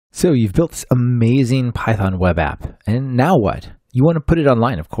So you've built this amazing Python web app, and now what? You want to put it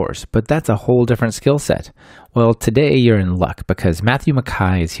online, of course, but that's a whole different skill set. Well, today you're in luck because Matthew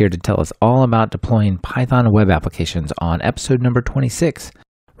Makai is here to tell us all about deploying Python web applications on episode number 26,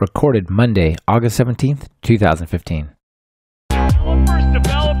 recorded Monday, August 17th, 2015.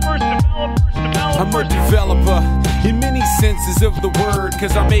 I'm a developer in many senses of the word,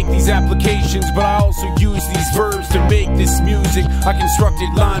 cause I make these applications, but I also use these verbs to make this music. I construct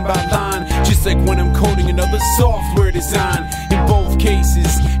it line by line, just like when I'm coding another software design. In both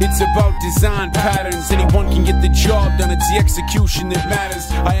cases, it's about design patterns. Anyone can get the job done, it's the execution that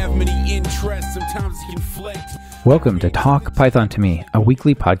matters. I have many interests, sometimes they conflict. Welcome to Talk Python to Me, a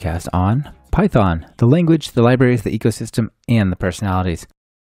weekly podcast on Python, the language, the libraries, the ecosystem, and the personalities.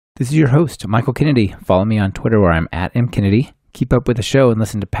 This is your host, Michael Kennedy. Follow me on Twitter where I'm at mkennedy. Keep up with the show and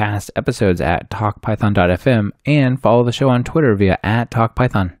listen to past episodes at talkpython.fm and follow the show on Twitter via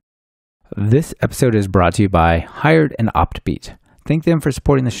 @talkpython. This episode is brought to you by Hired and Optbeat. Thank them for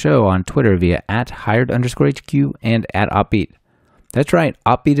supporting the show on Twitter via @hired_HQ and @opbeat. That's right,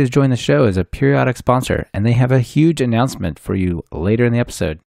 Opbeat has joined the show as a periodic sponsor, and they have a huge announcement for you later in the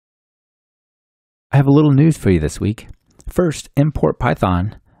episode. I have a little news for you this week. First, Import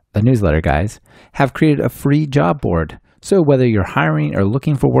Python, the newsletter guys, have created a free job board. So whether you're hiring or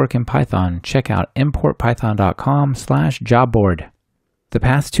looking for work in Python, check out importpython.com/job board. The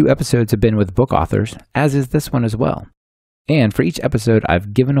past 2 episodes have been with book authors, as is this one as well. And for each episode,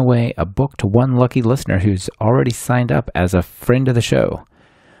 I've given away a book to one lucky listener who's already signed up as a friend of the show.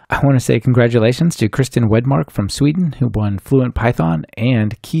 I want to say congratulations to Kristen Wedmark from Sweden, who won Fluent Python,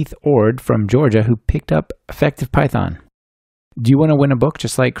 and Keith Ord from Georgia, who picked up Effective Python. Do you want to win a book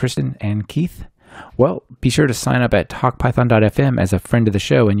just like Kristen and Keith? Well, be sure to sign up at talkpython.fm as a friend of the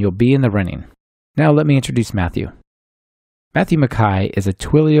show and you'll be in the running. Now let me introduce Matthew. Matthew Makai is a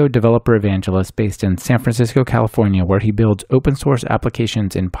Twilio developer evangelist based in San Francisco, California, where he builds open source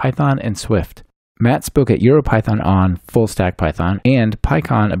applications in Python and Swift. Matt spoke at EuroPython on Full Stack Python and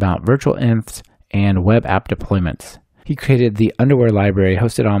PyCon about virtual ints and web app deployments. He created the underwear library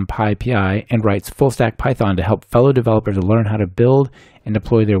hosted on PyPI and writes Full Stack Python to help fellow developers learn how to build and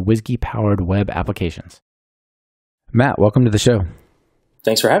deploy their WSGI-powered web applications. Matt, welcome to the show.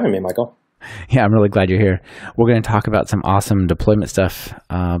 Thanks for having me, Michael. Yeah, I'm really glad you're here. We're going to talk about some awesome deployment stuff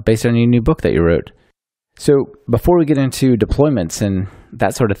based on your new book that you wrote. So before we get into deployments and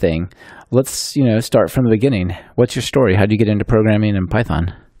that sort of thing, let's start from the beginning. What's your story? How did you get into programming in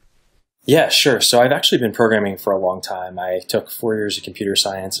Python? Yeah, sure. So I've actually been programming for a long time. I took 4 years of computer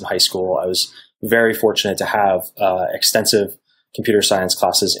science in high school. I was very fortunate to have extensive computer science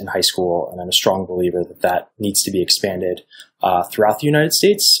classes in high school, and I'm a strong believer that that needs to be expanded throughout the United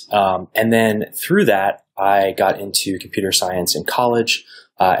States. And then through that, I got into computer science in college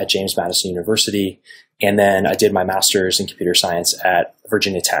at James Madison University. And then I did my master's in computer science at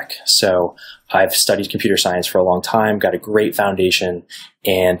Virginia Tech. So I've studied computer science for a long time, got a great foundation,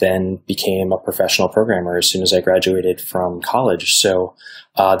 and then became a professional programmer as soon as I graduated from college. So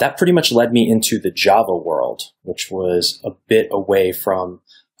that pretty much led me into the Java world, which was a bit away from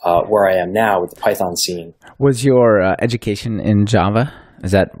where I am now with the Python scene. Was your education in Java?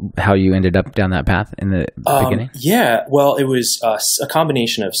 Is that how you ended up down that path in the beginning? Yeah, well, it was a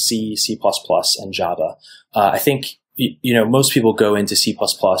combination of C, C++, and Java. I think, most people go into C++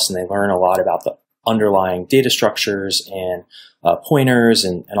 and they learn a lot about the underlying data structures and pointers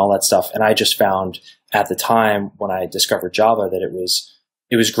and all that stuff. And I just found at the time when I discovered Java that it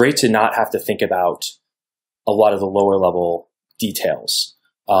was great to not have to think about a lot of the lower level details.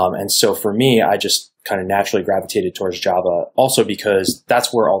 And so for me, I just kind of naturally gravitated towards Java, also because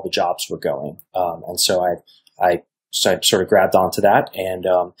that's where all the jobs were going. And so I sort of grabbed onto that and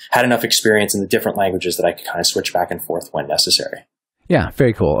had enough experience in the different languages that I could kind of switch back and forth when necessary. Yeah,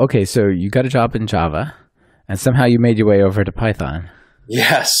 very cool. Okay, so you got a job in Java, and somehow you made your way over to Python.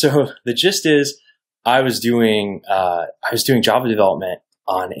 Yeah, so the gist is I was doing Java development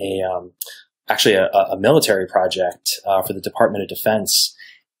on a military project for the Department of Defense.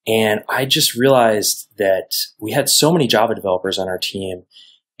 And I just realized that we had so many Java developers on our team,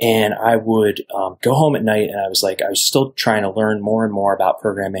 and I would go home at night and I was still trying to learn more and more about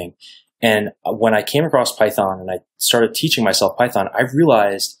programming. And when I came across Python and I started teaching myself Python, I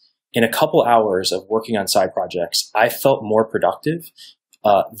realized in a couple hours of working on side projects, I felt more productive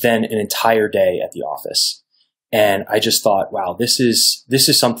than an entire day at the office. And I just thought, wow, this is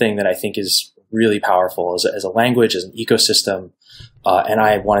something that I think is really powerful as a language, as an ecosystem. And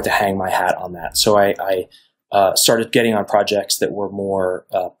I wanted to hang my hat on that. So I started getting on projects that were more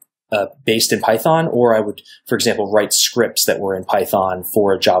based in Python, or I would, for example, write scripts that were in Python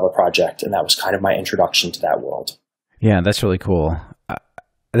for a Java project. And that was kind of my introduction to that world. Yeah, that's really cool.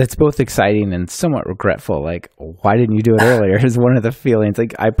 That's both exciting and somewhat regretful. Like, why didn't you do it earlier is one of the feelings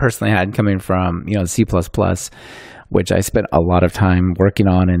like I personally had coming from, C++, which I spent a lot of time working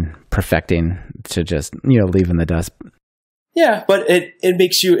on and perfecting to just, leave in the dust. Yeah, but it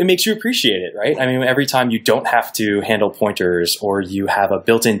makes you appreciate it, right? I mean, every time you don't have to handle pointers or you have a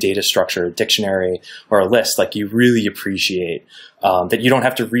built-in data structure, a dictionary, or a list, like you really appreciate that you don't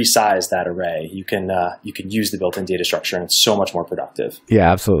have to resize that array. You can use the built-in data structure, and it's so much more productive. Yeah,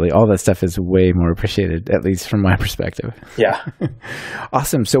 absolutely. All that stuff is way more appreciated, at least from my perspective. Yeah.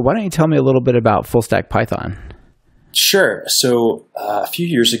 Awesome. So why don't you tell me a little bit about Full Stack Python? Sure. So a few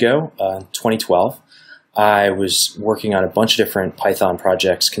years ago, 2012, I was working on a bunch of different Python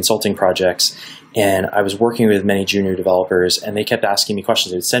projects, consulting projects, and I was working with many junior developers, and they kept asking me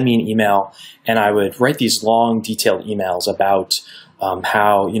questions. They would send me an email, and I would write these long, detailed emails about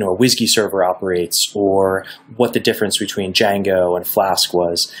how a WSGI server operates, or what the difference between Django and Flask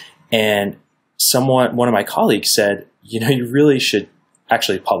was. And one of my colleagues said, you really should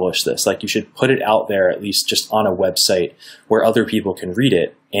actually publish this. Like, you should put it out there, at least just on a website where other people can read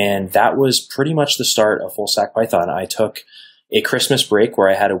it. And that was pretty much the start of Full Stack Python. I took a Christmas break where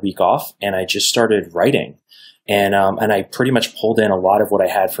I had a week off, and I just started writing. And I pretty much pulled in a lot of what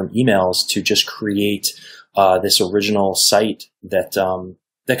I had from emails to just create this original site that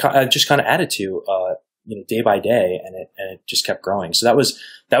I just kind of added to day by day, and it just kept growing. So that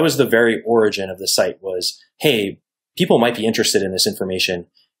was the very origin of the site. Was, hey, people might be interested in this information,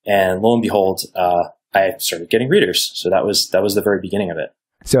 and lo and behold, I started getting readers. So that was the very beginning of it.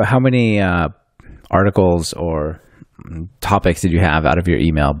 So how many articles or topics did you have out of your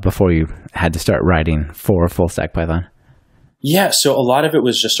email before you had to start writing for Full Stack Python? Yeah, so a lot of it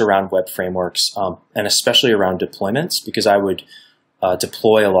was just around web frameworks, and especially around deployments, because I would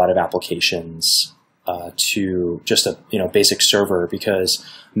deploy a lot of applications to just a basic server, because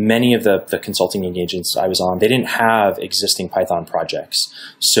many of the consulting engagements I was on, they didn't have existing Python projects.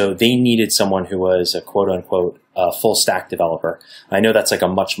 So they needed someone who was a quote unquote full stack developer. I know that's like a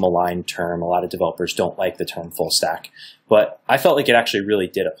much maligned term. A lot of developers don't like the term full stack, but I felt like it actually really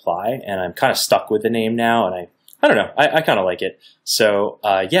did apply, and I'm kind of stuck with the name now, and I don't know. I kind of like it. So,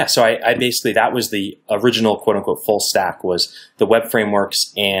 so I basically, that was the original quote unquote full stack, was the web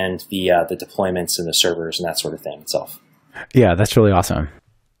frameworks and the deployments and the servers and that sort of thing itself. Yeah, that's really awesome.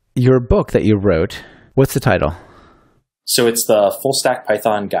 Your book that you wrote, what's the title? So it's the Full Stack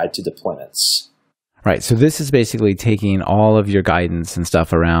Python Guide to Deployments. Right. So this is basically taking all of your guidance and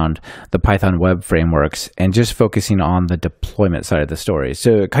stuff around the Python web frameworks and just focusing on the deployment side of the story.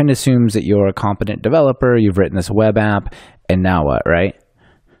 So it kind of assumes that you're a competent developer, you've written this web app, and now what, right?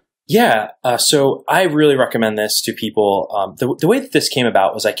 Yeah. So I really recommend this to people. The way that this came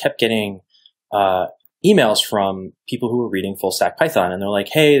about was I kept getting emails from people who were reading Full Stack Python, and they're like,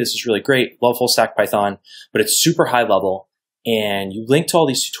 hey, this is really great. Love Full Stack Python, but it's super high level. And you link to all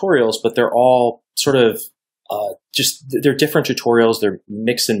these tutorials, but they're all sort of they're different tutorials. They're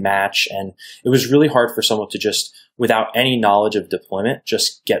mix and match. And it was really hard for someone to just, without any knowledge of deployment,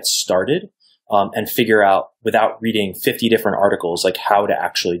 just get started and figure out, without reading 50 different articles, like how to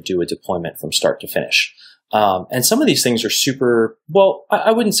actually do a deployment from start to finish. And some of these things are super, well,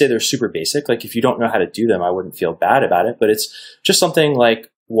 I wouldn't say they're super basic. Like, if you don't know how to do them, I wouldn't feel bad about it, but it's just something like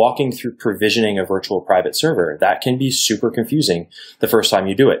walking through provisioning a virtual private server. That can be super confusing the first time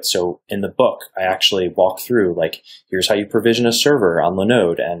you do it. So in the book, I actually walk through, like, here's how you provision a server on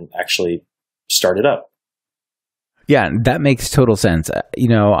Linode and actually start it up. Yeah, that makes total sense.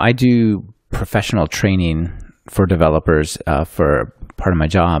 I do professional training for developers for part of my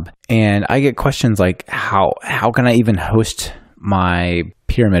job, and I get questions like, how can I even host my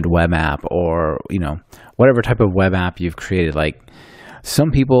pyramid web app, or whatever type of web app you've created? Like,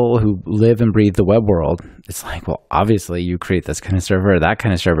 some people who live and breathe the web world, it's like, well, obviously you create this kind of server or that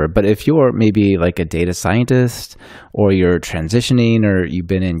kind of server. But if you're maybe like a data scientist, or you're transitioning, or you've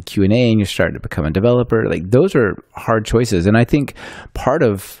been in Q&A and you're starting to become a developer, like, those are hard choices. And I think part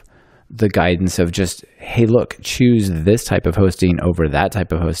of the guidance of just, hey, look, choose this type of hosting over that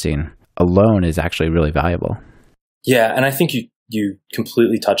type of hosting alone is actually really valuable. Yeah, and I think you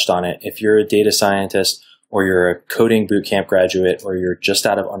completely touched on it. If you're a data scientist, or you're a coding bootcamp graduate, or you're just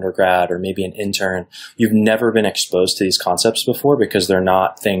out of undergrad, or maybe an intern, you've never been exposed to these concepts before, because they're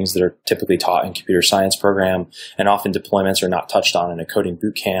not things that are typically taught in computer science program, and often deployments are not touched on in a coding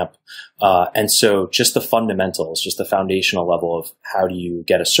bootcamp. And so just the fundamentals, just the foundational level of how do you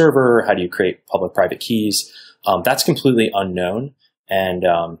get a server, how do you create public-private keys, that's completely unknown. And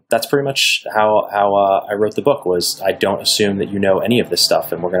that's pretty much how I wrote the book. Was I don't assume that you know any of this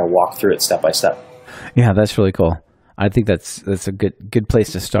stuff, and we're going to walk through it step by step. Yeah, that's really cool. I think that's a good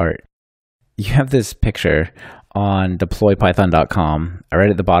place to start. You have this picture on deploypython.com right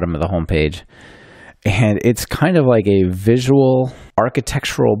at the bottom of the homepage, and it's kind of like a visual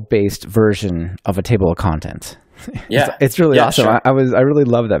architectural based version of a table of contents. Yeah, it's really awesome. Sure. I really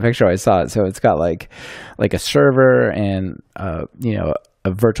love that picture. I saw it. So it's got like a server and a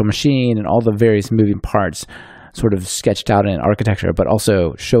virtual machine and all the various moving parts sort of sketched out in architecture, but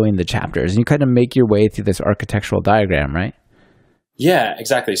also showing the chapters. And you kind of make your way through this architectural diagram, right? Yeah,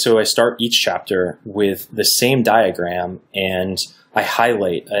 exactly. So I start each chapter with the same diagram, and I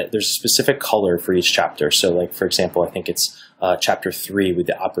highlight. There's a specific color for each chapter. So, like for example, I think it's chapter 3 with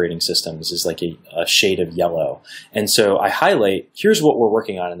the operating systems is like a shade of yellow. And so I highlight. Here's what we're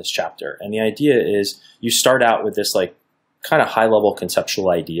working on in this chapter. And the idea is you start out with this like kind of high level conceptual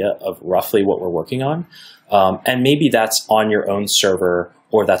idea of roughly what we're working on, and maybe that's on your own server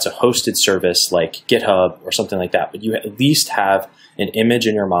or that's a hosted service like GitHub or something like that. But you at least have an image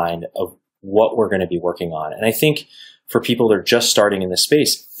in your mind of what we're going to be working on. And I think for people that are just starting in this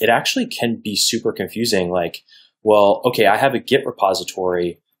space, it actually can be super confusing. Like, well, okay, I have a Git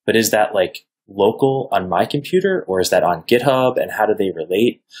repository, but is that like local on my computer or is that on GitHub, and how do they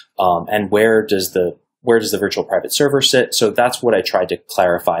relate? And where does the virtual private server sit? So that's what I tried to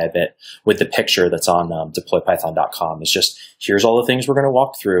clarify a bit with the picture that's on deploypython.com. It's just, here's all the things we're going to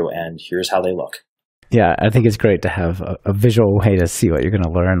walk through and here's how they look. Yeah, I think it's great to have a visual way to see what you're going to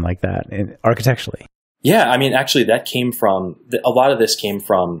learn like that architecturally. Yeah, I mean, actually, that came from a lot of this came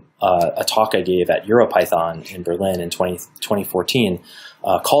from a talk I gave at EuroPython in Berlin in 2014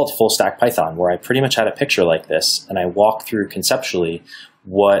 called Full Stack Python, where I pretty much had a picture like this, and I walked through conceptually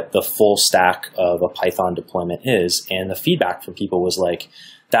what the full stack of a Python deployment is. And the feedback from people was like,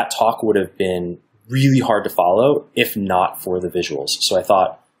 that talk would have been really hard to follow if not for the visuals. So I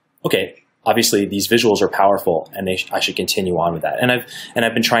thought, okay, obviously these visuals are powerful, and I should continue on with that. And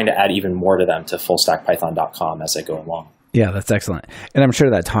I've been trying to add even more to them to fullstackpython.com as I go along. Yeah, that's excellent. And I'm sure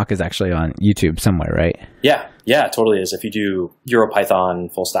that talk is actually on YouTube somewhere, right? Yeah, it totally is. If you do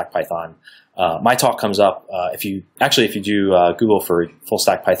EuroPython, Full Stack Python, my talk comes up. If you do Google for Full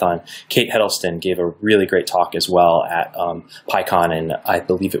Stack Python, Kate Hedelston gave a really great talk as well at PyCon, and I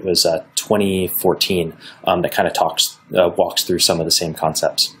believe it was 2014 that kind of walks through some of the same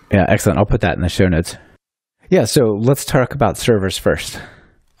concepts. Yeah, excellent. I'll put that in the show notes. Yeah, so let's talk about servers first.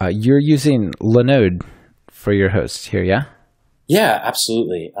 You're using Linode for your hosts here, yeah? Yeah,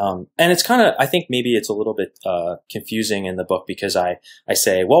 absolutely. And it's kind of, I think maybe it's a little bit confusing in the book because I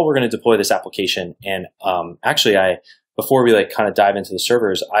say, well, we're going to deploy this application. And actually, before we like kind of dive into the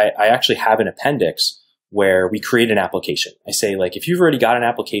servers, I actually have an appendix where we create an application. I say, like, if you've already got an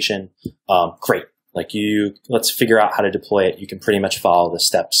application, great. Like let's figure out how to deploy it. You can pretty much follow the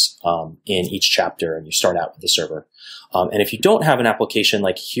steps in each chapter, and you start out with the server. And if you don't have an application,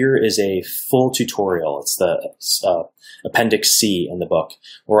 like here is a full tutorial. It's the Appendix C in the book,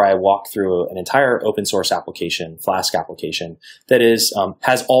 where I walk through an entire open source application, Flask application, that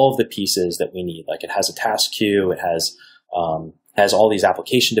has all of the pieces that we need. Like it has a task queue, it has all these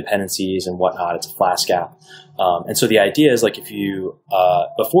application dependencies and whatnot. It's a Flask app. And so the idea is, like, if you,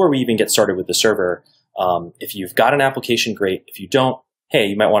 before we even get started with the server, if you've got an application, great. If you don't, hey,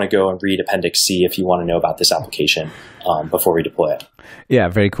 you might want to go and read Appendix C if you want to know about this application before we deploy it. Yeah,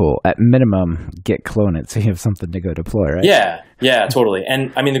 very cool. At minimum, git clone it so you have something to go deploy, right? Yeah, totally.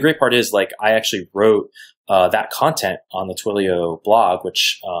 And I mean, the great part is, like, I actually wrote that content on the Twilio blog,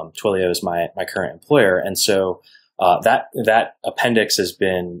 which Twilio is my current employer. And so that appendix has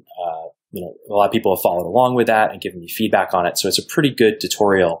been, a lot of people have followed along with that and given me feedback on it. So it's a pretty good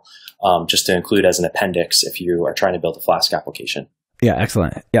tutorial just to include as an appendix if you are trying to build a Flask application. Yeah,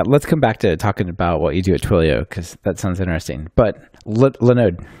 excellent. Yeah, let's come back to talking about what you do at Twilio, because that sounds interesting. But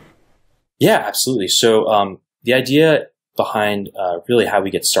Linode. Yeah, absolutely. So the idea behind really how we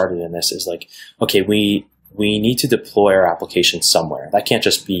get started in this is, like, okay, we need to deploy our application somewhere. That can't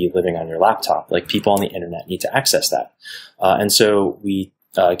just be living on your laptop. Like, people on the internet need to access that. And so we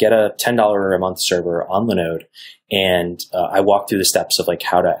get a $10 a month server on Linode, and I walk through the steps of, like,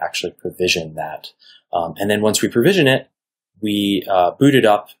 how to actually provision that. And then once we provision it, we boot it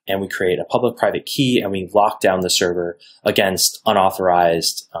up and we create a public-private key, and we lock down the server against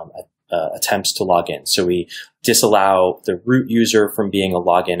unauthorized attempts to log in. So we disallow the root user from being a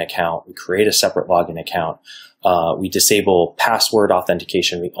login account. We create a separate login account. We disable password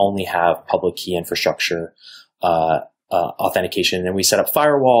authentication. We only have public key infrastructure authentication. And we set up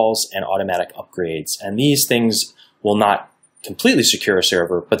firewalls and automatic upgrades. And these things will not completely secure a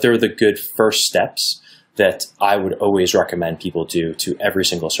server, but they're the good first steps that I would always recommend people do to every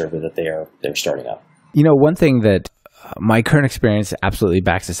single server that they're starting up. One thing that my current experience absolutely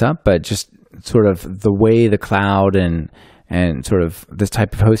backs this up, but just sort of the way the cloud and sort of this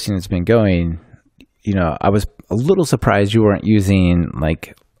type of hosting has been going, I was a little surprised you weren't using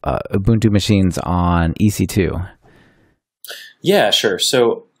like Ubuntu machines on EC2. Yeah, sure.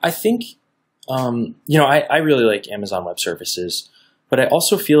 So I think, I really like Amazon Web Services, but I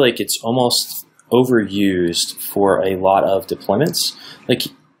also feel like it's almost overused for a lot of deployments. Like,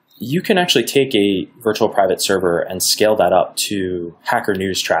 you can actually take a virtual private server and scale that up to Hacker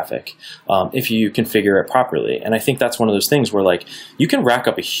News traffic if you configure it properly. And I think that's one of those things where like you can rack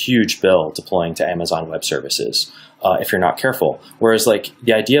up a huge bill deploying to Amazon Web Services if you're not careful. Whereas like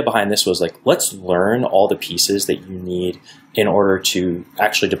the idea behind this was like, let's learn all the pieces that you need in order to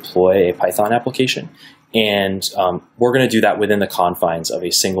actually deploy a Python application. And we're going to do that within the confines of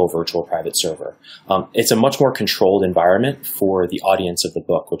a single virtual private server. It's a much more controlled environment for the audience of the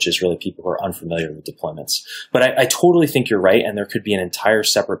book, which is really people who are unfamiliar with deployments. But I totally think you're right, and there could be an entire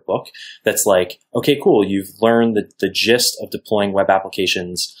separate book that's like, okay, cool, you've learned the gist of deploying web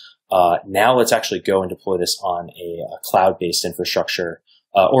applications. Now let's actually go and deploy this on a cloud-based infrastructure,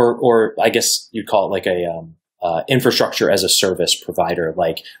 or I guess you'd call it like a infrastructure as a service provider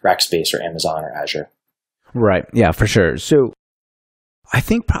like Rackspace or Amazon or Azure. Right. Yeah, for sure. So I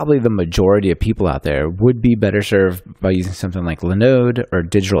think probably the majority of people out there would be better served by using something like Linode or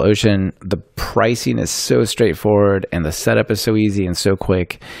DigitalOcean. The pricing is so straightforward and the setup is so easy and so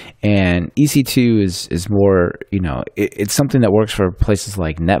quick. And EC2 is more, it's something that works for places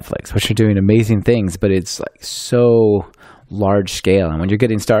like Netflix, which are doing amazing things, but it's like so large scale. And when you're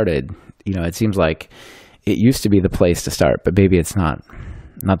getting started, it seems like it used to be the place to start, but maybe it's not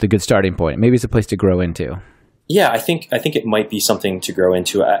the good starting point. Maybe it's a place to grow into. Yeah, I think it might be something to grow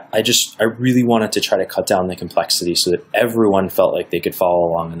into. I really wanted to try to cut down the complexity so that everyone felt like they could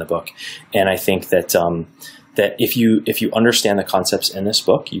follow along in the book. And I think that that if you understand the concepts in this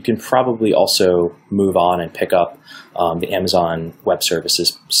book, you can probably also move on and pick up the Amazon Web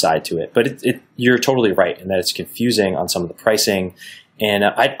Services side to it. But you're totally right in that it's confusing on some of the pricing. And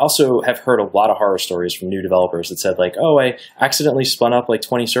I also have heard a lot of horror stories from new developers that said like, oh, I accidentally spun up like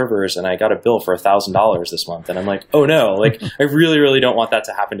 20 servers and I got a bill for $1,000 this month. And I'm like, oh no, like I really, really don't want that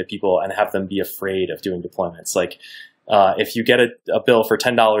to happen to people and have them be afraid of doing deployments. Like if you get a bill for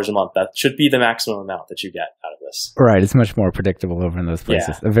 $10 a month, that should be the maximum amount that you get out of this. Right. It's much more predictable over in those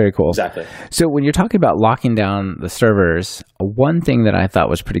places. Yeah, very cool. Exactly. So when you're talking about locking down the servers, one thing that I thought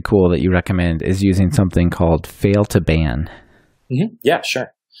was pretty cool that you recommend is using something called fail to ban. Mm-hmm. Yeah,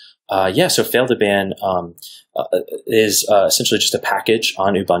 sure. So fail to ban is essentially just a package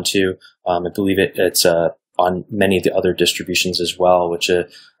on Ubuntu. I believe it's on many of the other distributions as well, which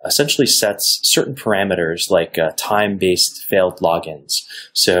essentially sets certain parameters like time-based failed logins.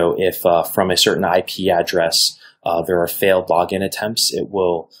 So if from a certain IP address there are failed login attempts, it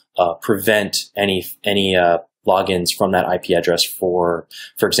will prevent any logins from that IP address for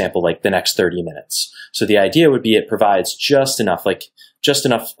example, like the next 30 minutes. So the idea would be it provides just enough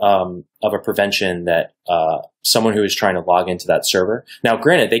of a prevention that someone who is trying to log into that server. Now,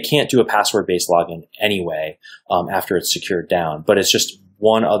 granted, they can't do a password-based login anyway after it's secured down, but it's just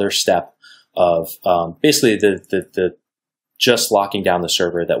one other step of basically the just locking down the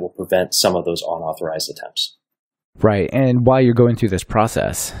server that will prevent some of those unauthorized attempts. Right. And while you're going through this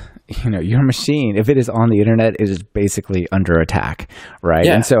process, your machine, if it is on the internet, it is basically under attack, right?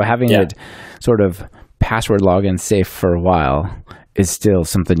 Yeah. And so having it sort of password login safe for a while is still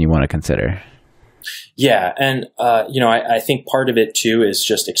something you want to consider. Yeah. And, I think part of it too is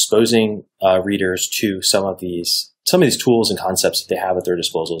just exposing readers to some of these tools and concepts that they have at their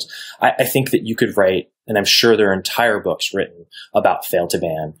disposals. I think that you could write, and I'm sure there are entire books written about fail to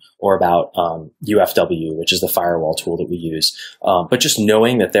ban or about UFW, which is the firewall tool that we use. But just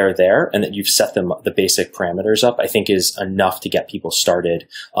knowing that they're there and that you've set the basic parameters up, I think is enough to get people started,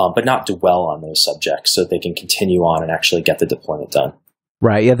 but not dwell on those subjects so that they can continue on and actually get the deployment done.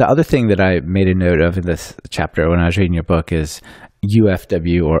 Right. Yeah. The other thing that I made a note of in this chapter when I was reading your book is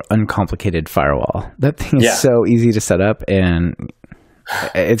UFW, or uncomplicated firewall. That thing is so easy to set up, and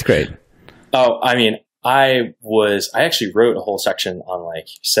it's great. Oh, I mean, I actually wrote a whole section on like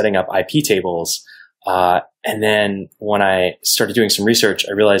setting up IP tables. And then when I started doing some research,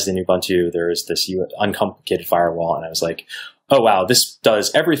 I realized in Ubuntu there is this uncomplicated firewall, and I was like, oh wow, this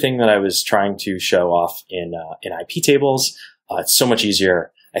does everything that I was trying to show off in IP tables. It's so much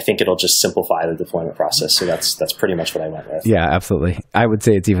easier. I think it'll just simplify the deployment process. So that's pretty much what I went with. Yeah, absolutely. I would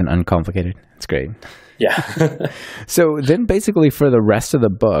say it's even uncomplicated. It's great. Yeah. So then basically for the rest of the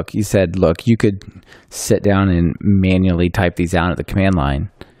book, you said, look, you could sit down and manually type these out at the command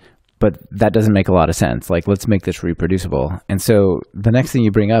line, but that doesn't make a lot of sense. Like, let's make this reproducible. And so the next thing you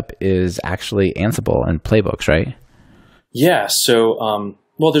bring up is actually Ansible and playbooks, right? Yeah. So,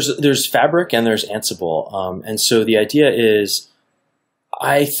 well, there's Fabric and there's Ansible. And so the idea is,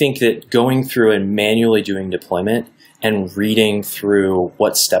 I think that going through and manually doing deployment and reading through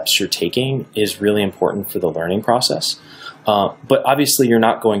what steps you're taking is really important for the learning process. But obviously, you're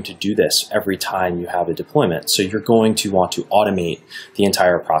not going to do this every time you have a deployment. So you're going to want to automate the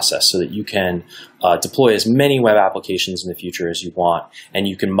entire process so that you can deploy as many web applications in the future as you want, and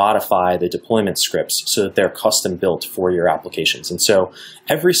you can modify the deployment scripts so that they're custom built for your applications. And so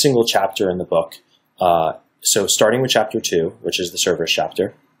every single chapter in the book, so starting with chapter 2, which is the servers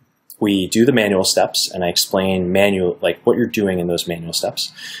chapter, we do the manual steps, and I explain like what you're doing in those manual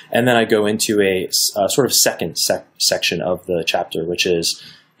steps. And then I go into a sort of second section of the chapter, which is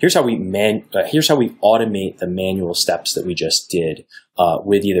here's how we automate the manual steps that we just did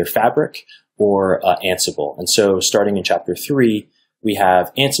with either Fabric or Ansible. And so starting in chapter 3, we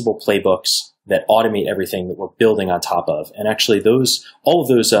have Ansible playbooks that automate everything that we're building on top of. And actually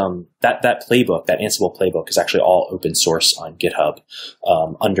that playbook, that Ansible playbook, is actually all open source on GitHub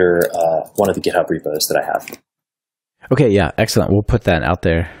under one of the GitHub repos that I have. Okay, yeah, excellent. We'll put that out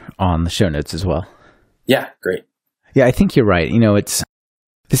there on the show notes as well. Yeah, great. Yeah, I think you're right.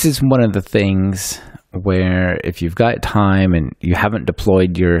 This is one of the things where if you've got time and you haven't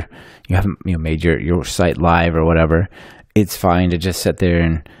deployed you haven't made your site live or whatever, it's fine to just sit there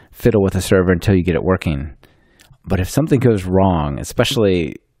and fiddle with a server until you get it working. But if something goes wrong,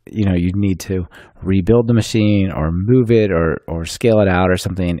 especially, you need to rebuild the machine or move it or scale it out or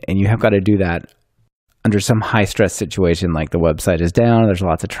something, and you have got to do that under some high stress situation, like the website is down, there's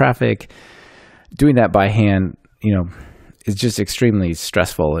lots of traffic. Doing that by hand, is just extremely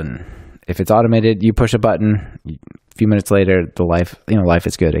stressful. And if it's automated, you push a button, a few minutes later, life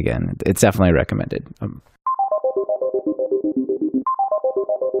is good again. It's definitely recommended.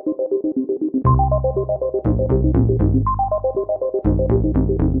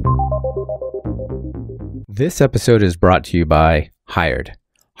 This episode is brought to you by Hired.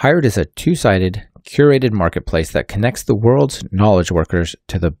 Hired is a two-sided, curated marketplace that connects the world's knowledge workers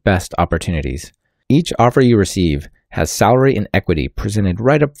to the best opportunities. Each offer you receive has salary and equity presented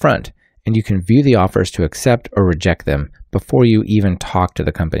right up front, and you can view the offers to accept or reject them before you even talk to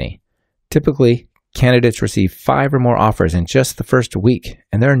the company. Typically, candidates receive 5 or more offers in just the first week,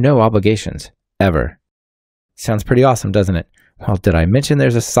 and there are no obligations, ever. Sounds pretty awesome, doesn't it? Well, did I mention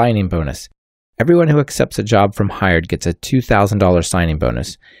there's a signing bonus? Everyone who accepts a job from Hired gets a $2,000 signing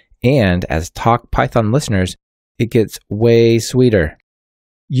bonus. And as Talk Python listeners, it gets way sweeter.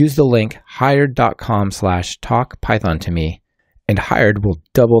 Use the link hired.com/talkpythontome, and Hired will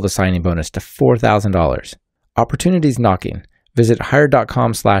double the signing bonus to $4,000. Opportunities knocking. Visit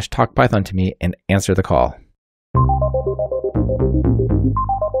hired.com/talkpythontome and answer the call.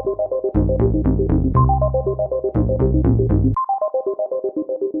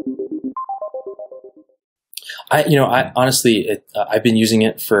 I honestly, I've been using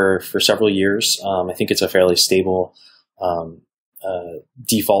it for several years. I think it's a fairly stable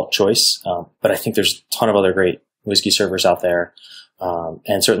default choice, but I think there's a ton of other great WSGI servers out there.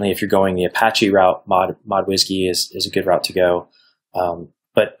 And certainly if you're going the Apache route, ModWSGI is a good route to go.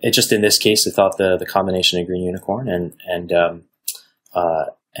 But it just, in this case, I thought the combination of Green Unicorn and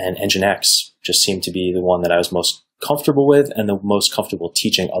Nginx just seemed to be the one that I was most comfortable with and the most comfortable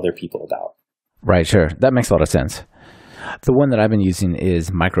teaching other people about. Right, sure. That makes a lot of sense. The one that I've been using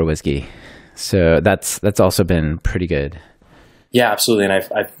is MicroWSGI. So that's also been pretty good. Yeah, absolutely. And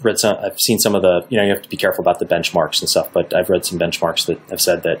I've seen some of the, you have to be careful about the benchmarks and stuff, but I've read some benchmarks that have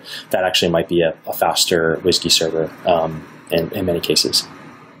said that actually might be a faster WSGI server in many cases.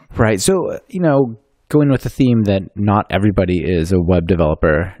 Right. So, going with the theme that not everybody is a web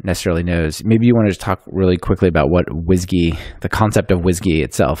developer necessarily knows, maybe you want to just talk really quickly about what WSGI, the concept of WSGI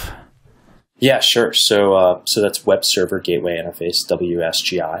itself. Yeah, sure. So that's Web Server Gateway Interface,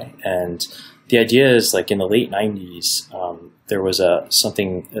 WSGI. And the idea is, like, in the late 90s, there was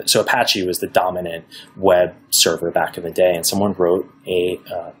so Apache was the dominant web server back in the day, and someone wrote a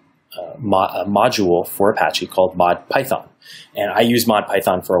module for Apache called ModPython. And I used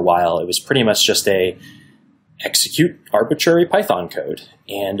ModPython for a while. It was pretty much just a execute arbitrary Python code.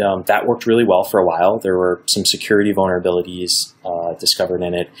 And that worked really well for a while. There were some security vulnerabilities discovered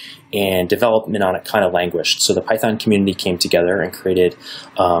in it, and development on it kind of languished. So the Python community came together and created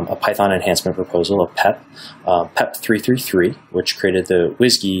a Python enhancement proposal of PEP 333, which created the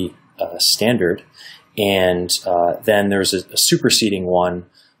WSGI standard. And then there's a superseding one,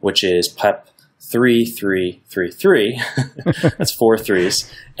 which is PEP 3333. That's 4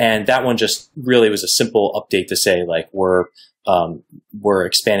 threes. And that one just really was a simple update to say, like, we're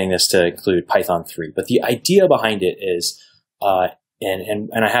expanding this to include Python 3. But the idea behind it is, and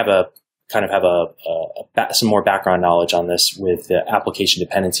I have some more background knowledge on this with the application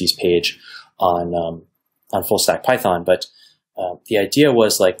dependencies page on Full Stack Python. But the idea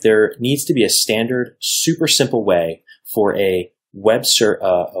was, like, there needs to be a standard, super simple way for a web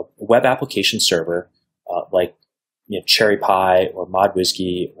application server, like, Cherry Pie or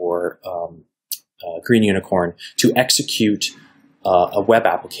ModWhiskey or Green Unicorn, to execute a web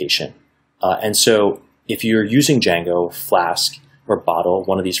application. And so if you're using Django, Flask, or Bottle,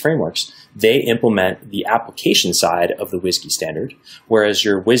 one of these frameworks, they implement the application side of the WSGI standard, whereas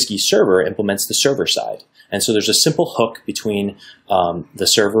your WSGI server implements the server side. And so there's a simple hook between the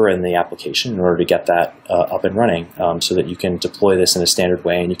server and the application in order to get that up and running, so that you can deploy this in a standard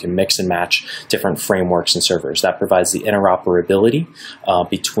way and you can mix and match different frameworks and servers. That provides the interoperability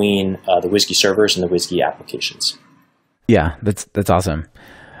between the WSGI servers and the WSGI applications. Yeah, that's awesome.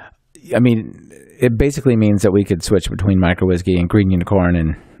 I mean, it basically means that we could switch between MicroWhiskey and Green Unicorn,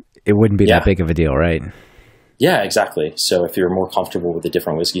 and it wouldn't be that big of a deal, right? Yeah, exactly. So if you're more comfortable with a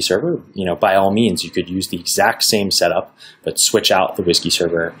different WSGI server, by all means, you could use the exact same setup, but switch out the WSGI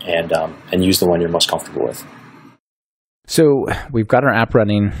server and use the one you're most comfortable with. So we've got our app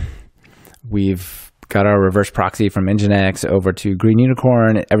running. We've got our reverse proxy from Nginx over to Green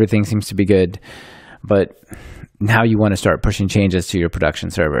Unicorn. Everything seems to be good, but now you want to start pushing changes to your production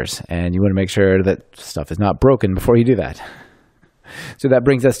servers, and you want to make sure that stuff is not broken before you do that. So that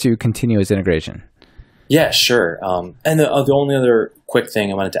brings us to continuous integration. Yeah, sure. And the only other quick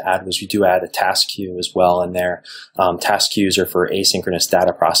thing I wanted to add was we do add a task queue as well in there. Task queues are for asynchronous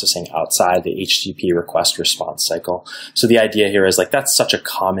data processing outside the HTTP request response cycle. So the idea here is, like, that's such a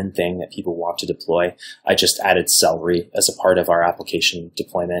common thing that people want to deploy. I just added Celery as a part of our application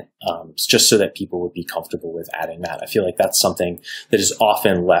deployment, just so that people would be comfortable with adding that. I feel like that's something that is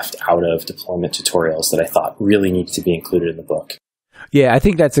often left out of deployment tutorials that I thought really needs to be included in the book. Yeah, I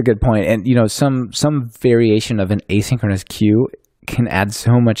think that's a good point. And, some variation of an asynchronous queue can add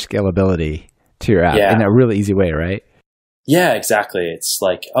so much scalability to your app in a really easy way, right? Yeah, exactly. It's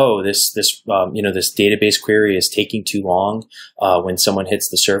like, oh, this database query is taking too long when someone hits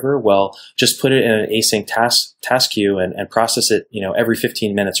the server. Well, just put it in an async task queue and process it, every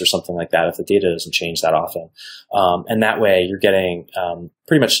 15 minutes or something like that if the data doesn't change that often. And that way you're getting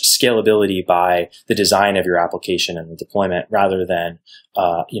pretty much scalability by the design of your application and the deployment, rather than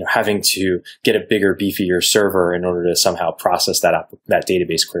having to get a bigger, beefier server in order to somehow process that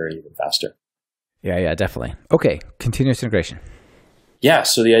database query even faster. Yeah, definitely. Okay, continuous integration. Yeah,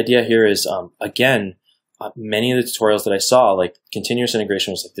 so the idea here is, again, many of the tutorials that I saw, like, continuous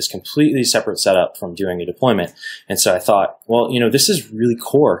integration was like this completely separate setup from doing a deployment. And so I thought, well, this is really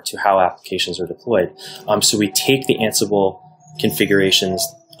core to how applications are deployed. So we take the Ansible configurations,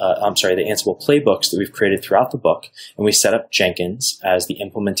 the Ansible playbooks that we've created throughout the book, and we set up Jenkins as the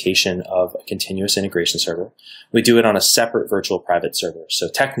implementation of a continuous integration server. We do it on a separate virtual private server. So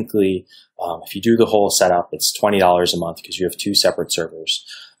technically, if you do the whole setup, it's $20 a month because you have 2 separate servers.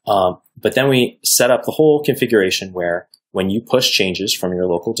 But then we set up the whole configuration where when you push changes from your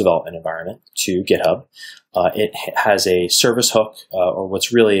local development environment to GitHub, it has a service hook, or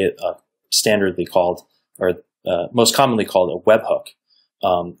what's really standardly called, or most commonly called, a webhook.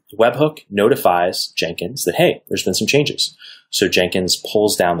 Webhook notifies Jenkins that, hey, there's been some changes. So Jenkins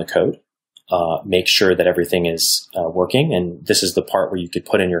pulls down the code, makes sure that everything is working. And this is the part where you could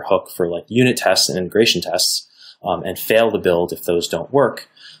put in your hook for, like, unit tests and integration tests, and fail the build if those don't work.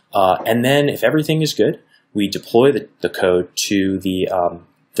 And then if everything is good, we deploy the code to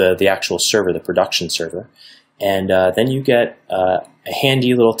the actual server, the production server. And then you get a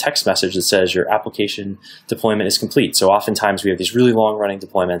handy little text message that says your application deployment is complete. So oftentimes we have these really long running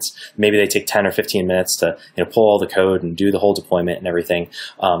deployments. Maybe they take 10 or 15 minutes to pull all the code and do the whole deployment and everything.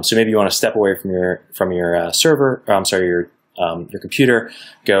 So maybe you want to step away from your server, your computer,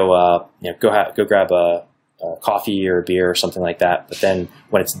 go grab a coffee or a beer or something like that. But then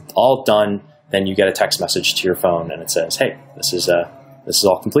when it's all done, then you get a text message to your phone and it says, hey, this is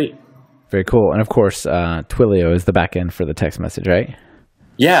all complete. Very cool. And of course, Twilio is the backend for the text message, right?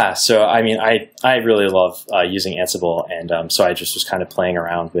 Yeah. So, I mean, I really love using Ansible. And so I just was kind of playing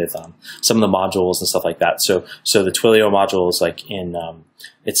around with some of the modules and stuff like that. So the Twilio module is like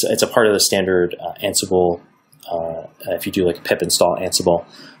it's a part of the standard Ansible. If you do like a pip install Ansible,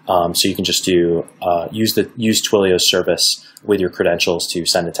 So you can just use Twilio's service with your credentials to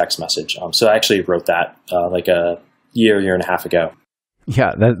send a text message. So I actually wrote that like a year and a half ago.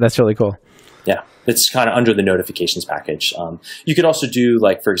 Yeah, that's really cool. Yeah, it's kind of under the notifications package. You could also do,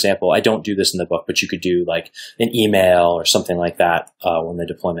 like, for example, I don't do this in the book, but you could do like an email or something like that when the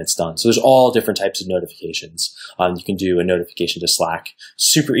deployment's done. So there's all different types of notifications. You can do a notification to Slack.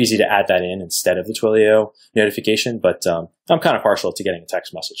 Super easy to add that in instead of the Twilio notification, but I'm kind of partial to getting a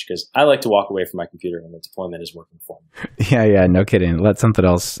text message because I like to walk away from my computer when the deployment is working for me. Yeah, no kidding. Let something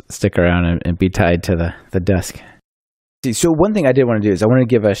else stick around and be tied to the desk. So one thing I did want to do is I want to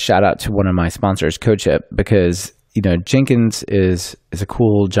give a shout out to one of my sponsors, CodeShip, because Jenkins is a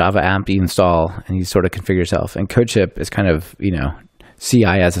cool Java app you install and you sort of configure yourself, and CodeShip is kind of CI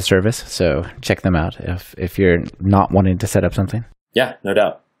as a service. So check them out if you're not wanting to set up something. Yeah, no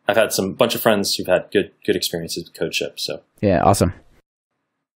doubt. I've had bunch of friends who've had good experiences with CodeShip. So yeah, awesome.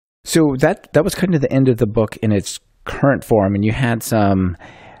 So that was kind of the end of the book in its current form, and you had some,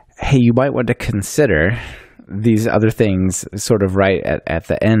 hey, you might want to consider these other things sort of right at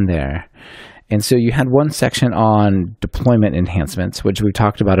the end there. And so you had one section on deployment enhancements, which we've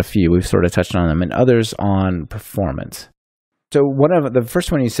talked about a few. We've sort of touched on them, and others on performance. So the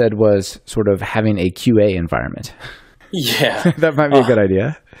first one you said was sort of having a QA environment. Yeah. That might be a good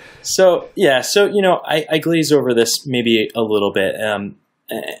idea. So I glaze over this maybe a little bit, and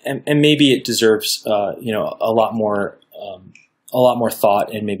maybe it deserves a lot more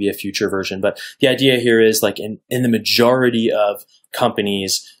thought and maybe a future version. But the idea here is, like, in the majority of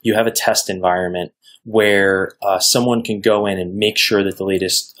companies, you have a test environment where someone can go in and make sure that the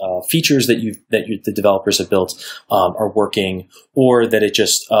latest features that the developers have built are working, or that it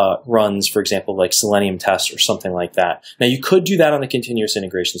just runs, for example, like Selenium tests or something like that. Now, you could do that on the continuous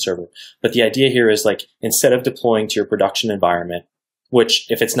integration server, but the idea here is, like, instead of deploying to your production environment, which,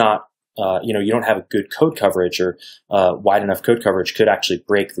 if it's not you don't have a good code coverage or wide enough code coverage, could actually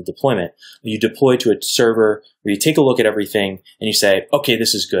break the deployment. You deploy to a server where you take a look at everything and you say, okay,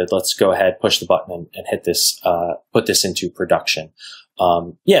 this is good. Let's go ahead, push the button and hit this, put this into production.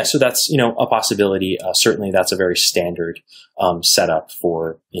 So that's, a possibility. Certainly that's a very standard setup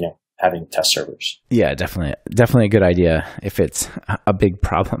for, having test servers. Yeah, definitely a good idea if it's a big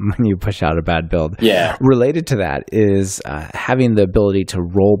problem when you push out a bad build. Yeah. Related to that is having the ability to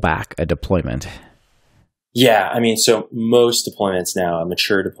roll back a deployment. Yeah, I mean, so most deployments now, a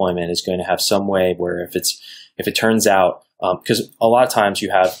mature deployment is going to have some way where if it turns out, because a lot of times you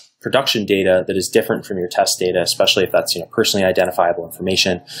have production data that is different from your test data, especially if that's personally identifiable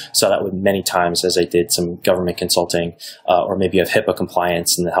information. Saw that with many times as I did some government consulting, or maybe of HIPAA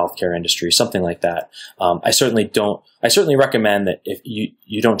compliance in the healthcare industry, something like that. I certainly recommend that if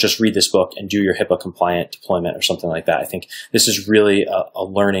you don't just read this book and do your HIPAA compliant deployment or something like that. I think this is really a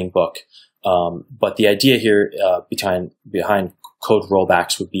learning book. But the idea here behind code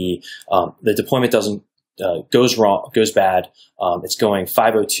rollbacks would be the deployment goes bad. It's going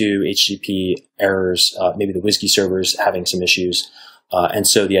 502 HTTP errors, maybe the WSGI server's having some issues. And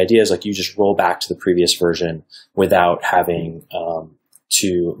so the idea is, like, you just roll back to the previous version without having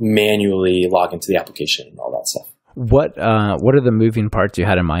to manually log into the application and all that stuff. What are the moving parts you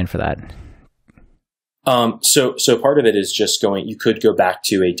had in mind for that? So part of it is just you could go back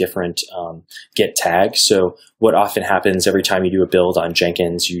to a different Git tag. So what often happens every time you do a build on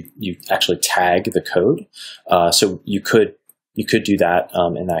Jenkins, you actually tag the code. So you could do that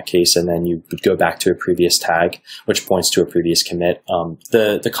in that case, and then you would go back to a previous tag, which points to a previous commit.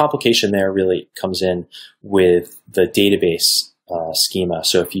 The complication there really comes in with the database schema.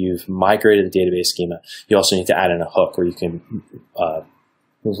 So if you've migrated the database schema, you also need to add in a hook where you can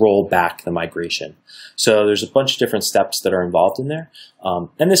roll back the migration. So there's a bunch of different steps that are involved in there.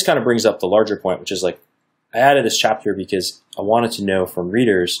 And this kind of brings up the larger point, which is, like, I added this chapter because I wanted to know from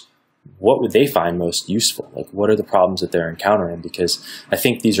readers, what would they find most useful? Like, what are the problems that they're encountering? Because I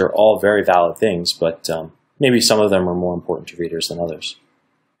think these are all very valid things, but maybe some of them are more important to readers than others.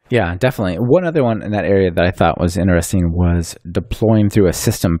 Yeah, definitely. One other one in that area that I thought was interesting was deploying through a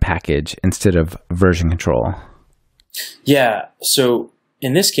system package instead of version control. Yeah, so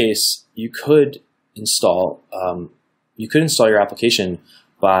in this case, you could install your application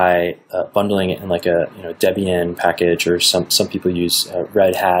by bundling it in like a Debian package, or some people use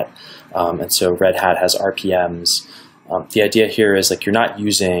Red Hat, and so Red Hat has RPMs. The idea here is, like, you're not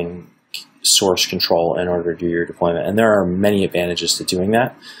using source control in order to do your deployment, and there are many advantages to doing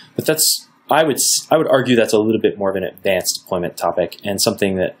that. But I would argue that's a little bit more of an advanced deployment topic, and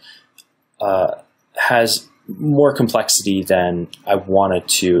something that has more complexity than I wanted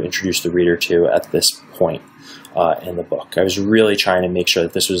to introduce the reader to at this point in the book. I was really trying to make sure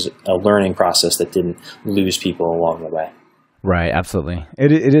that this was a learning process that didn't lose people along the way. Right, absolutely.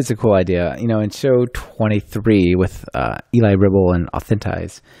 It is a cool idea. In show 23 with Eli Ribble and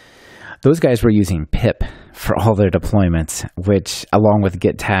Authentize, those guys were using pip for all their deployments, which, along with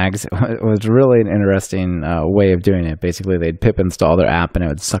git tags, was really an interesting way of doing it. Basically, they'd pip install their app, and it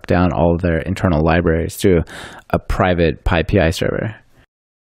would suck down all of their internal libraries through a private PyPI server.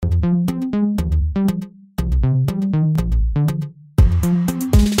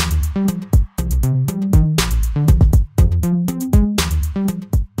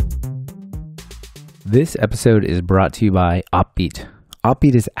 This episode is brought to you by Opbeat.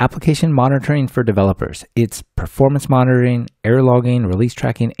 Opbeat is application monitoring for developers. It's performance monitoring, error logging, release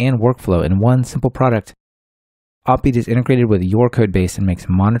tracking, and workflow in one simple product. Opbeat is integrated with your code base and makes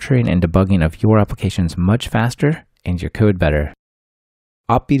monitoring and debugging of your applications much faster and your code better.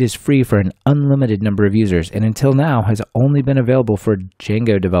 Opbeat is free for an unlimited number of users and until now has only been available for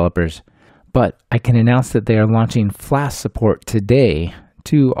Django developers. But I can announce that they are launching Flask support today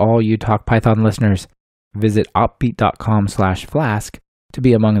to all you Talk Python listeners. Visit opbeat.com/Flask to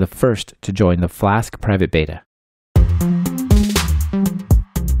be among the first to join the Flask private beta.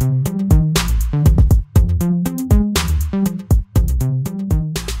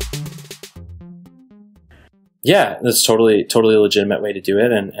 Yeah, that's totally a legitimate way to do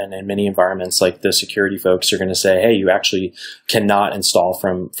it. And in many environments, like the security folks are going to say, hey, you actually cannot install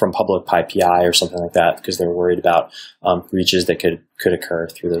from public PyPI or something like that because they're worried about breaches that could occur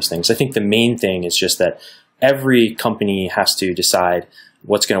through those things. I think the main thing is just that every company has to decide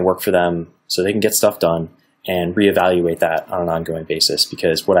what's going to work for them so they can get stuff done and reevaluate that on an ongoing basis.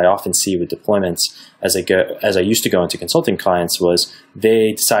 Because what I often see with deployments as I used to go into consulting clients was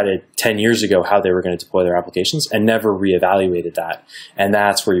they decided 10 years ago how they were going to deploy their applications and never reevaluated that. And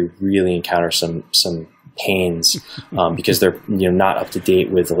that's where you really encounter some pains because they're not up to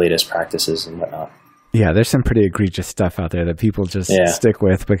date with the latest practices and whatnot. Yeah, there's some pretty egregious stuff out there that people just stick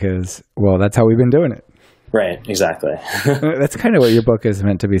with because, well, that's how we've been doing it. Right, exactly. That's kind of what your book is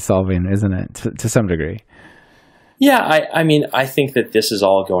meant to be solving, isn't it, to some degree? Yeah, I mean, I think that this is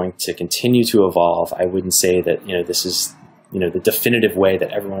all going to continue to evolve. I wouldn't say that, this is, the definitive way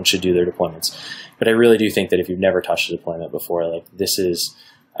that everyone should do their deployments. But I really do think that if you've never touched a deployment before, like this is,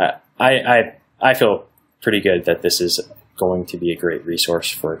 I feel pretty good that this is going to be a great resource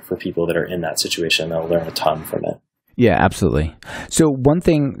for people that are in that situation. They'll learn a ton from it. Yeah, absolutely. So one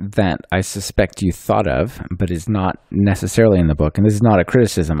thing that I suspect you thought of, but is not necessarily in the book, and this is not a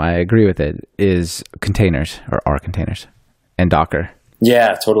criticism, I agree with it, is containers or R containers and Docker.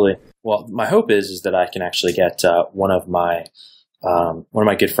 Yeah, totally. Well, my hope is that I can actually get one of my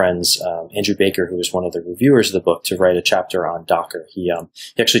good friends, Andrew Baker, who was one of the reviewers of the book, to write a chapter on Docker. He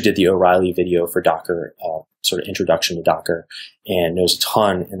actually did the O'Reilly video for Docker, sort of introduction to Docker, and knows a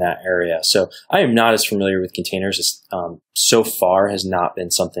ton in that area. So I am not as familiar with containers. It's, so far has not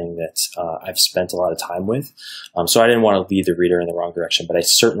been something that I've spent a lot of time with. So I didn't want to lead the reader in the wrong direction, but I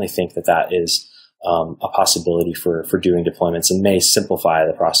certainly think that is a possibility for doing deployments and may simplify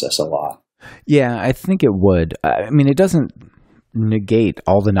the process a lot. Yeah, I think it would. I mean, it doesn't negate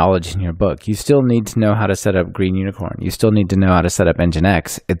all the knowledge in your book. You still need to know how to set up Green Unicorn. You still need to know how to set up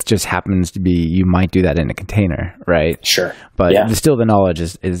Nginx. It just happens to be you might do that in a container, right? Sure. But still the knowledge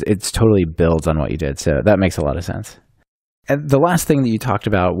is it's totally builds on what you did. So that makes a lot of sense. And the last thing that you talked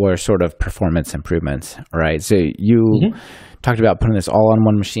about were sort of performance improvements, right? So you talked about putting this all on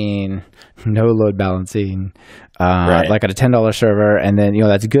one machine, no load balancing, like at a $10 server, and then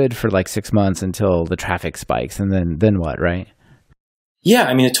that's good for like 6 months until the traffic spikes, and then what, right? Yeah,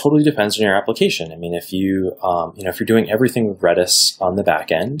 I mean, it totally depends on your application. I mean, if you, if you're doing everything with Redis on the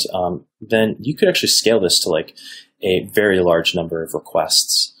back end, then you could actually scale this to like a very large number of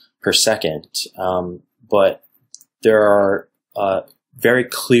requests per second. But there are very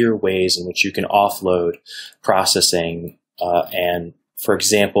clear ways in which you can offload processing and, for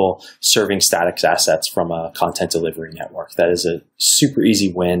example, serving static assets from a content delivery network. That is a super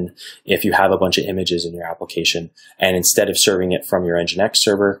easy win if you have a bunch of images in your application. And instead of serving it from your Nginx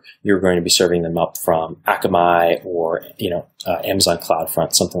server, you're going to be serving them up from Akamai or Amazon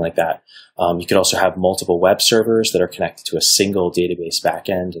CloudFront, something like that. You could also have multiple web servers that are connected to a single database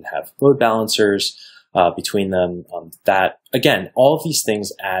backend and have load balancers between them. That, again, all of these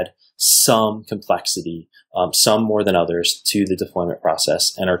things add some complexity, some more than others, to the deployment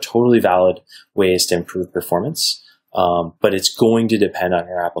process and are totally valid ways to improve performance. but it's going to depend on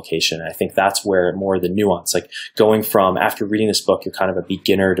your application. And I think that's where more of the nuance, like going from after reading this book, you're kind of a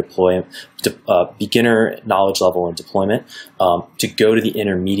beginner beginner knowledge level in deployment. To go to the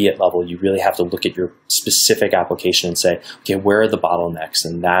intermediate level, you really have to look at your specific application and say, okay, where are the bottlenecks?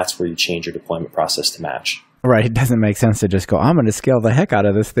 And that's where you change your deployment process to match. Right. It doesn't make sense to just go, I'm going to scale the heck out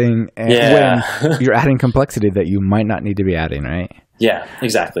of this thing when you're adding complexity that you might not need to be adding, right? Yeah,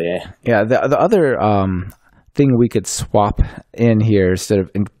 exactly. Yeah. The other thing we could swap in here instead of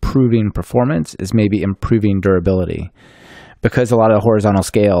improving performance is maybe improving durability, because a lot of the horizontal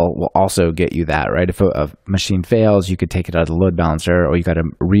scale will also get you that, right? If a machine fails, you could take it out of the load balancer, or you got to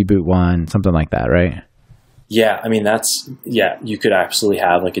reboot one, something like that, right? Yeah, I mean, you could absolutely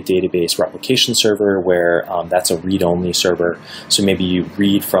have like a database replication server where that's a read-only server. So maybe you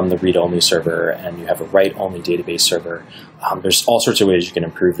read from the read-only server and you have a write-only database server. There's all sorts of ways you can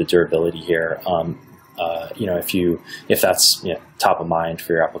improve the durability here, if that's top of mind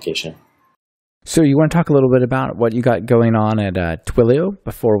for your application. So you want to talk a little bit about what you got going on at Twilio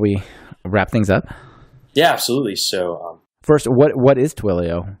before we wrap things up? Yeah, absolutely. So first, what is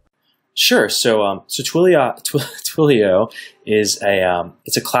Twilio? Sure. So Twilio is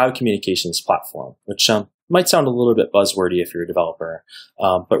it's a cloud communications platform, which might sound a little bit buzzwordy if you're a developer,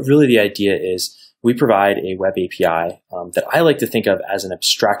 but really the idea is we provide a web API that I like to think of as an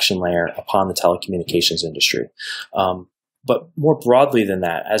abstraction layer upon the telecommunications industry. But more broadly than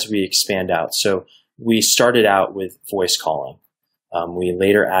that, as we expand out, so we started out with voice calling. We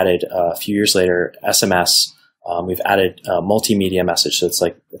later added, a few years later, SMS. We've added multimedia message, so it's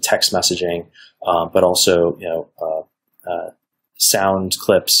like text messaging, but also sound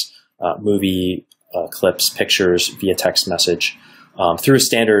clips, movie clips, pictures via text message through a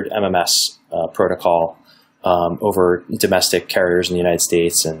standard MMS protocol over domestic carriers in the United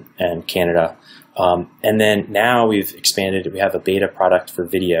States and Canada. And then now we've expanded. We have a beta product for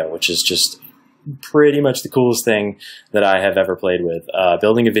video, which is just pretty much the coolest thing that I have ever played with.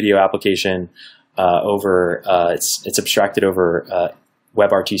 Building a video application it's abstracted over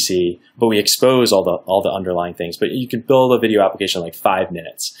WebRTC, but we expose all the underlying things. But you can build a video application in like 5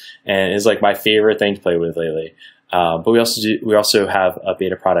 minutes, and it's like my favorite thing to play with lately. But we also have a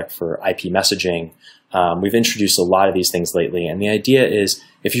beta product for IP messaging. We've introduced a lot of these things lately, and the idea is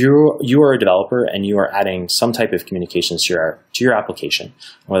if you are a developer and you are adding some type of communications to your application,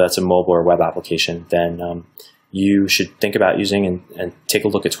 whether that's a mobile or web application, then you should think about using and take a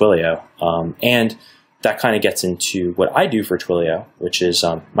look at Twilio. And that kind of gets into what I do for Twilio, which is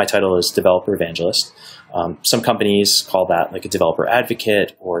my title is developer evangelist. Some companies call that like a developer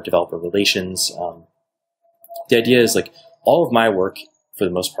advocate or developer relations. The idea is like all of my work for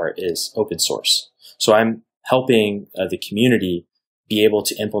the most part is open source. So I'm helping the community be able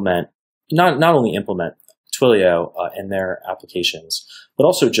to implement, not only implement Twilio in their applications, but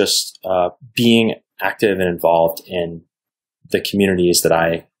also just being active and involved in the communities that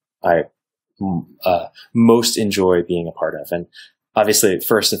I most enjoy being a part of. And obviously,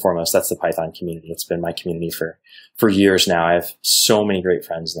 first and foremost, that's the Python community. It's been my community for years now. I have so many great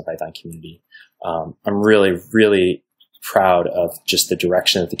friends in the Python community. I'm really, really proud of just the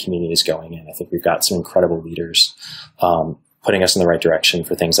direction that the community is going in. I think we've got some incredible leaders putting us in the right direction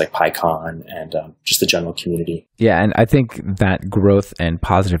for things like PyCon and just the general community. Yeah, and I think that growth and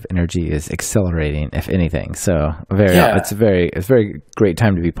positive energy is accelerating, if anything. So it's a very great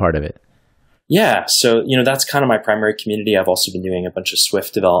time to be part of it. Yeah, so that's kind of my primary community. I've also been doing a bunch of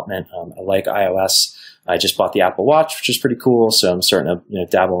Swift development. I like iOS. I just bought the Apple Watch, which is pretty cool. So I'm starting to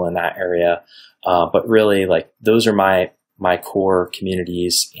dabble in that area. But really, like those are my core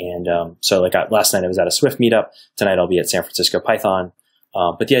communities. And so like last night I was at a Swift meetup. Tonight I'll be at San Francisco Python.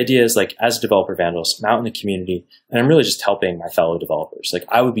 But the idea is like as a developer evangelist, I'm out in the community and I'm really just helping my fellow developers. Like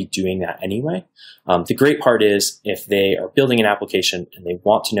I would be doing that anyway. The great part is if they are building an application and they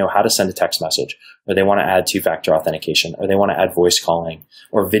want to know how to send a text message, or they want to add two-factor authentication, or they want to add voice calling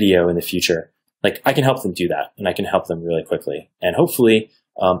or video in the future, like I can help them do that and I can help them really quickly. And hopefully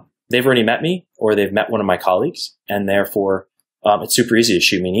they've already met me or they've met one of my colleagues, and therefore it's super easy to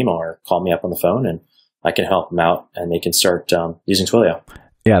shoot me an email or call me up on the phone and I can help them out and they can start using Twilio.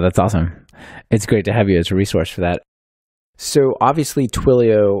 Yeah, that's awesome. It's great to have you as a resource for that. So obviously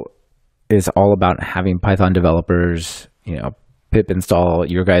Twilio is all about having Python developers, pip install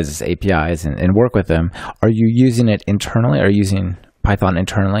your guys' APIs and work with them. Are you using it internally? Are you using Python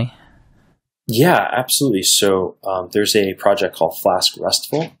internally? Yeah, absolutely. So there's a project called Flask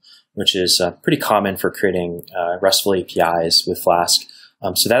RESTful, which is pretty common for creating RESTful APIs with Flask.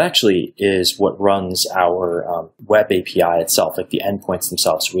 So that actually is what runs our web API itself, like the endpoints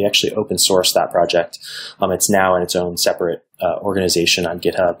themselves. So we actually open source that project. It's now in its own separate organization on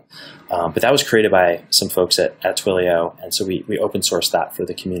GitHub. But that was created by some folks at Twilio, and so we open source that for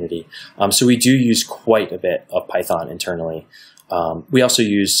the community. So we do use quite a bit of Python internally. We also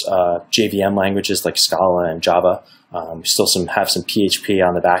use JVM languages like Scala and Java. We still have some PHP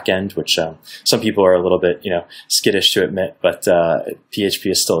on the back end, which some people are a little bit skittish to admit, but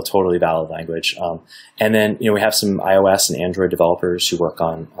PHP is still a totally valid language. And then we have some iOS and Android developers who work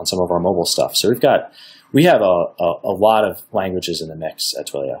on some of our mobile stuff. So we have a lot of languages in the mix at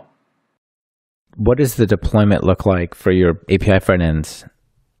Twilio. What does the deployment look like for your API front ends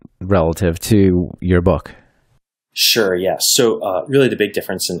relative to your book? Sure, yeah. So really the big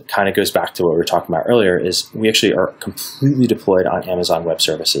difference, and kind of goes back to what we were talking about earlier, is we actually are completely deployed on Amazon Web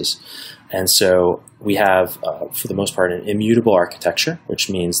Services. And so we have, for the most part, an immutable architecture, which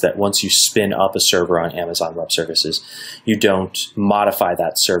means that once you spin up a server on Amazon Web Services, you don't modify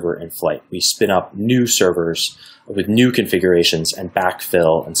that server in flight. We spin up new servers with new configurations and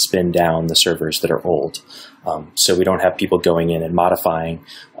backfill and spin down the servers that are old. So we don't have people going in and modifying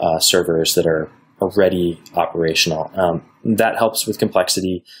servers that are already operational. That helps with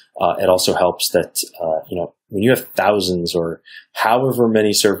complexity. It also helps that, when you have thousands or however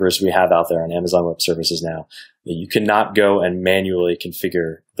many servers we have out there on Amazon Web Services now, you cannot go and manually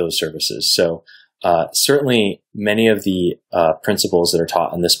configure those services. So certainly many of the principles that are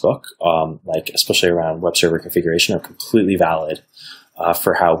taught in this book, like especially around web server configuration, are completely valid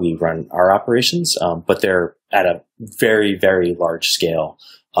for how we run our operations, but they're at a very, very large scale.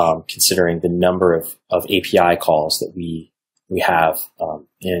 Considering the number of API calls that we have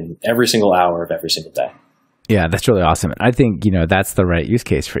in every single hour of every single day. Yeah, that's really awesome. I think, that's the right use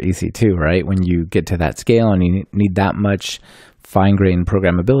case for EC2, right? When you get to that scale and you need that much fine-grained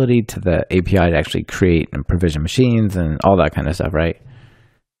programmability to the API to actually create and provision machines and all that kind of stuff, right?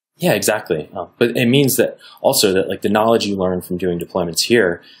 Yeah, exactly. But it means that also that the knowledge you learn from doing deployments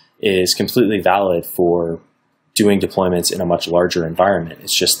here is completely valid for doing deployments in a much larger environment.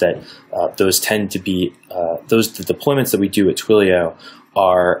 It's just that those tend to be the deployments that we do at Twilio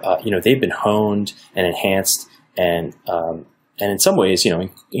are they've been honed and enhanced and in some ways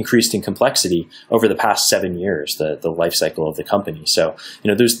increased in complexity over the past 7 years, the life cycle of the company. So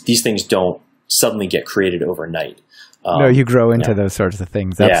these things don't suddenly get created overnight. No, you grow into those sorts of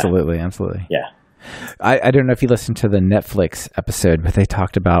things. Absolutely, absolutely. Yeah. I don't know if you listened to the Netflix episode, but they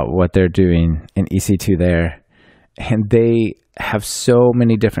talked about what they're doing in EC2 there. And they have so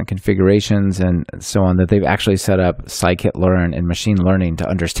many different configurations and so on that they've actually set up scikit-learn and machine learning to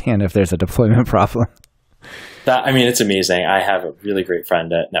understand if there's a deployment problem. It's amazing. I have a really great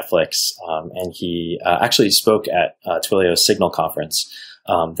friend at Netflix, and he actually spoke at Twilio's Signal conference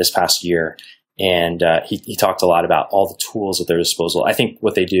this past year. And he talked a lot about all the tools at their disposal. I think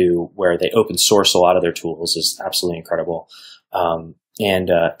what they do, where they open source a lot of their tools, is absolutely incredible. And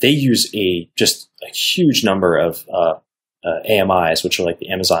they use just a huge number of AMIs, which are like the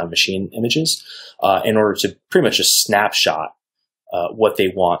Amazon machine images, in order to pretty much just snapshot what they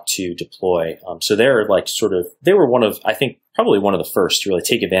want to deploy. So they're they were probably one of the first to really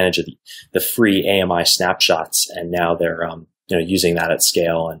take advantage of the free AMI snapshots, and now they're using that at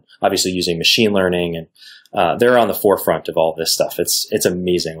scale, and obviously using machine learning, and they're on the forefront of all this stuff. It's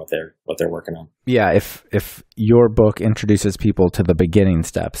amazing what they're working on. Yeah, if your book introduces people to the beginning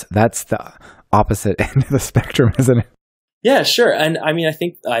steps, that's the opposite end of the spectrum, isn't it? Yeah, sure. And I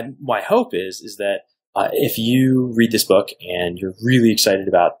think my hope is that if you read this book and you're really excited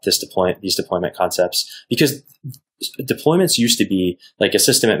about these deployment concepts, because deployments used to be like a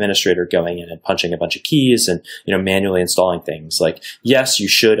system administrator going in and punching a bunch of keys and manually installing things. Yes, you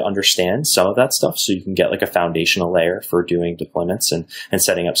should understand some of that stuff so you can get a foundational layer for doing deployments and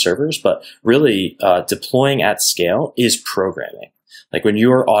setting up servers. But really, deploying at scale is programming. When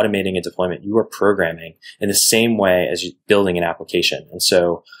you are automating a deployment, you are programming in the same way as you're building an application. And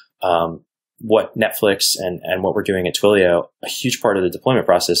so what Netflix and what we're doing at Twilio, a huge part of the deployment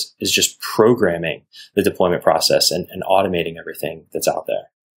process is just programming the deployment process and automating everything that's out there.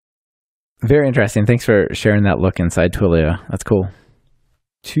 Very interesting. Thanks for sharing that look inside Twilio. That's cool.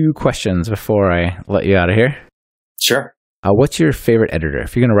 2 questions before I let you out of here. Sure. What's your favorite editor?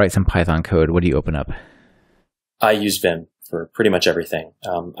 If you're going to write some Python code, what do you open up? I use Vim for pretty much everything.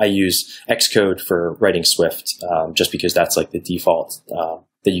 I use Xcode for writing Swift, just because that's the default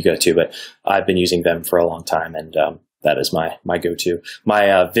that you go to. But I've been using Vim for a long time, and that is my go-to.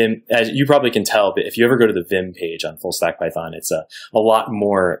 My Vim, as you probably can tell, but if you ever go to the Vim page on Full Stack Python, it's a lot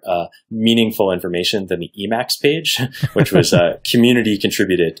more meaningful information than the Emacs page, which was community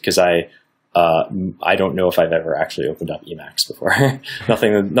contributed, because I don't know if I've ever actually opened up Emacs before.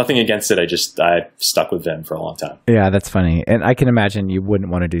 Nothing against it. I stuck with Vim for a long time. Yeah, that's funny. And I can imagine you wouldn't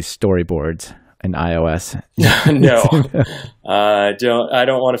want to do storyboards in iOS. No, I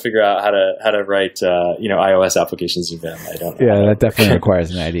don't want to figure out how to write iOS applications in Vim. I don't know. Yeah, that definitely requires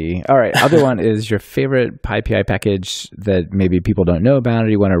an IDE. All right, other one is your favorite PyPI package that maybe people don't know about or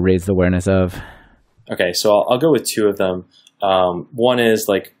you want to raise the awareness of. Okay, so I'll go with two of them. One is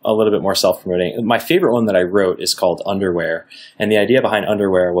like a little bit more self-promoting. My favorite one that I wrote is called Underwear. And the idea behind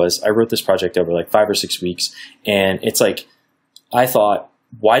Underwear was I wrote this project over like 5 or 6 weeks. And it's like, I thought,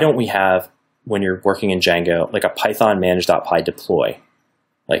 why don't we have, when you're working in Django, like a Python manage.py deploy,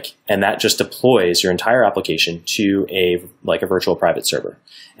 and that just deploys your entire application to a virtual private server.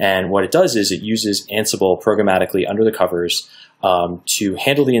 And what it does is it uses Ansible programmatically under the covers to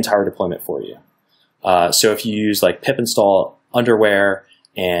handle the entire deployment for you. So if you use like pip install Underwear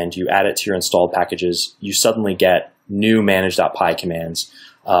and you add it to your installed packages, you suddenly get new manage.py commands,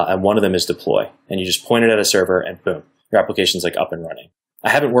 and one of them is deploy. And you just point it at a server and boom, your application's like up and running. I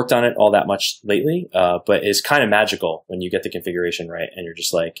haven't worked on it all that much lately, but it's kind of magical when you get the configuration right and you're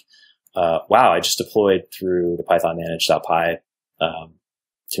just like, wow, I just deployed through the Python manage.py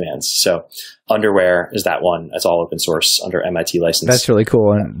commands. So Underwear is that one. It's all open source under MIT license. That's really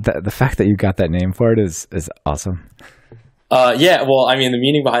cool. And the fact that you got that name for it is awesome. Yeah, well, I mean, the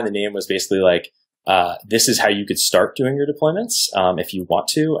meaning behind the name was basically like, this is how you could start doing your deployments if you want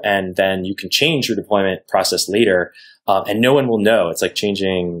to, and then you can change your deployment process later, and no one will know. It's like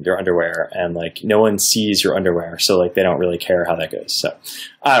changing your underwear, and like no one sees your underwear, so like they don't really care how that goes. So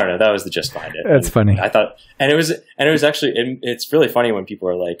I don't know. That was the gist behind it. That's funny. I thought, and it was actually, it's really funny when people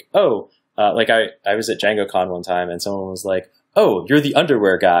are like, oh, like I was at DjangoCon one time, and someone was like, oh, you're the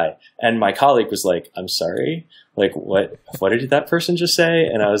underwear guy, and my colleague was like, I'm sorry. Like, what did that person just say?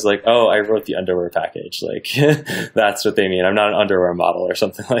 And I was like, oh, I wrote the underwear package. Like, that's what they mean. I'm not an underwear model or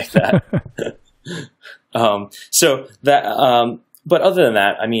something like that. So that, but other than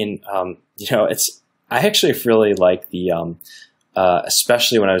that, I mean, I actually really like the,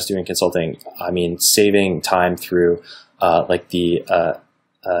 especially when I was doing consulting, I mean, saving time through, like the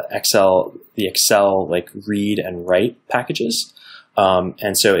Excel like read and write packages.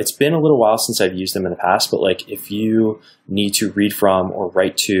 And so it's been a little while since I've used them in the past, but like if you need to read from or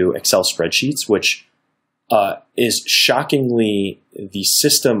write to Excel spreadsheets, which is shockingly the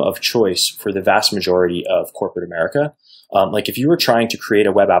system of choice for the vast majority of corporate America. Like if you were trying to create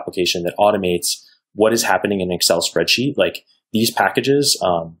a web application that automates what is happening in an Excel spreadsheet, like these packages,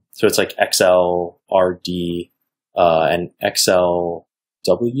 so it's like Excel RD and Excel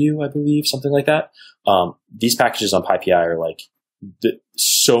W, I believe, something like that. These packages on PyPI are like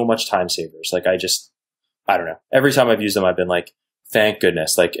so much time savers. Like I don't know. Every time I've used them, I've been like, thank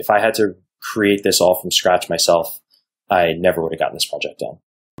goodness. Like if I had to create this all from scratch myself, I never would have gotten this project done.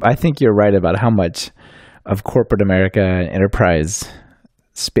 I think you're right about how much of corporate America and enterprise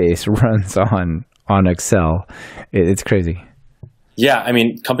space runs on Excel. It's crazy. Yeah, I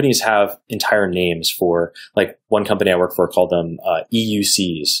mean, companies have entire names for, like, one company I work for called them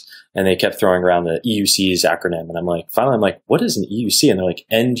EUCs, and they kept throwing around the EUCs acronym, and finally I'm like, what is an EUC? And they're like,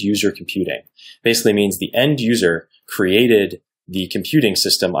 end user computing. Basically means the end user created the computing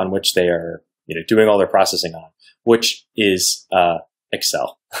system on which they are, doing all their processing on, which is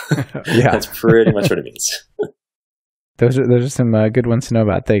Excel. Yeah, that's pretty much what it means. Those are some good ones to know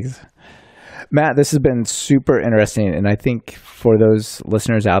about. Thanks, Matt. This has been super interesting, and I think for those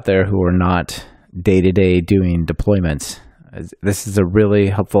listeners out there who are not day-to-day doing deployments, this is a really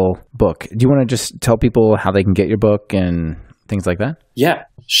helpful book. Do you want to just tell people how they can get your book and things like that? Yeah,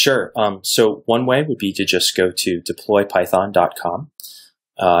 sure. So one way would be to just go to deploypython.com,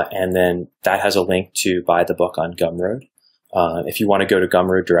 and then that has a link to buy the book on Gumroad. If you want to go to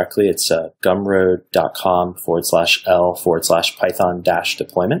Gumroad directly, it's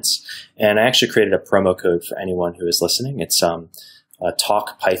gumroad.com/L/Python-deployments. And I actually created a promo code for anyone who is listening. It's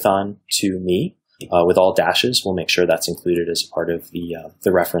talk Python to me with all dashes. We'll make sure that's included as a part of the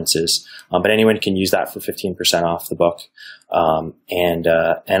references. But anyone can use that for 15% off the book. And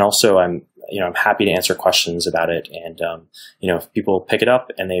also I'm happy to answer questions about it. And, if people pick it up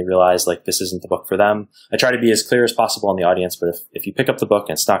and they realize like this isn't the book for them, I try to be as clear as possible in the audience. But if you pick up the book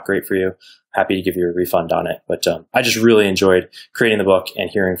and it's not great for you, happy to give you a refund on it. But I just really enjoyed creating the book and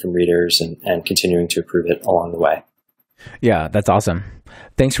hearing from readers and continuing to improve it along the way. Yeah, that's awesome.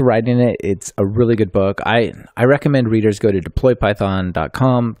 Thanks for writing it. It's a really good book. I recommend readers go to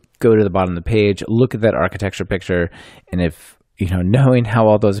deploypython.com, go to the bottom of the page, look at that architecture picture, and if, knowing how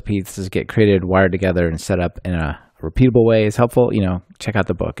all those pieces get created, wired together, and set up in a repeatable way is helpful, check out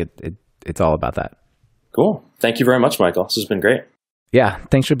the book. It's all about that. Cool. Thank you very much, Michael. This has been great. Yeah,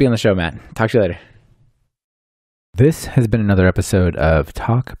 thanks for being on the show, Matt. Talk to you later. This has been another episode of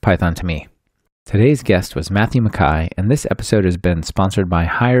Talk Python to Me. Today's guest was Matthew Makai, and this episode has been sponsored by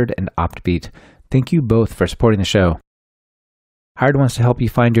Hired and Optbeat. Thank you both for supporting the show. Hired wants to help you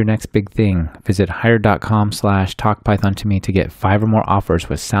find your next big thing. Visit hired.com/talkpython to me to get 5 or more offers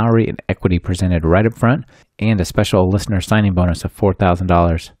with salary and equity presented right up front and a special listener signing bonus of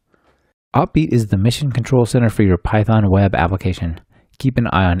 $4,000. Optbeat is the mission control center for your Python web application. Keep an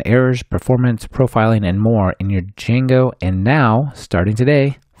eye on errors, performance, profiling, and more in your Django and now, starting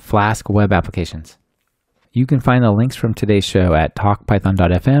today, Flask web applications. You can find the links from today's show at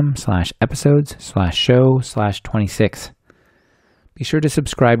talkpython.fm/episodes/show/26. Be sure to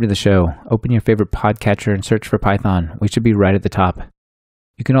subscribe to the show. Open your favorite podcatcher and search for Python. We should be right at the top.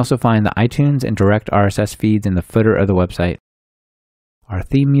 You can also find the iTunes and direct RSS feeds in the footer of the website. Our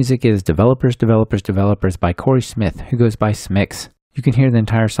theme music is Developers, Developers, Developers by Corey Smith, who goes by Smix. You can hear the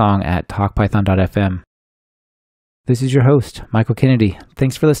entire song at talkpython.fm. This is your host, Michael Kennedy.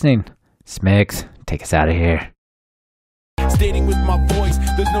 Thanks for listening. Smix, take us out of here. Stating with my voice,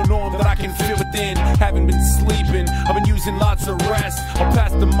 there's no norm that I can feel within. Haven't been sleeping, I've been using lots of rest. I'll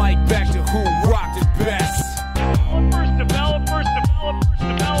pass the mic back to who rocked it best.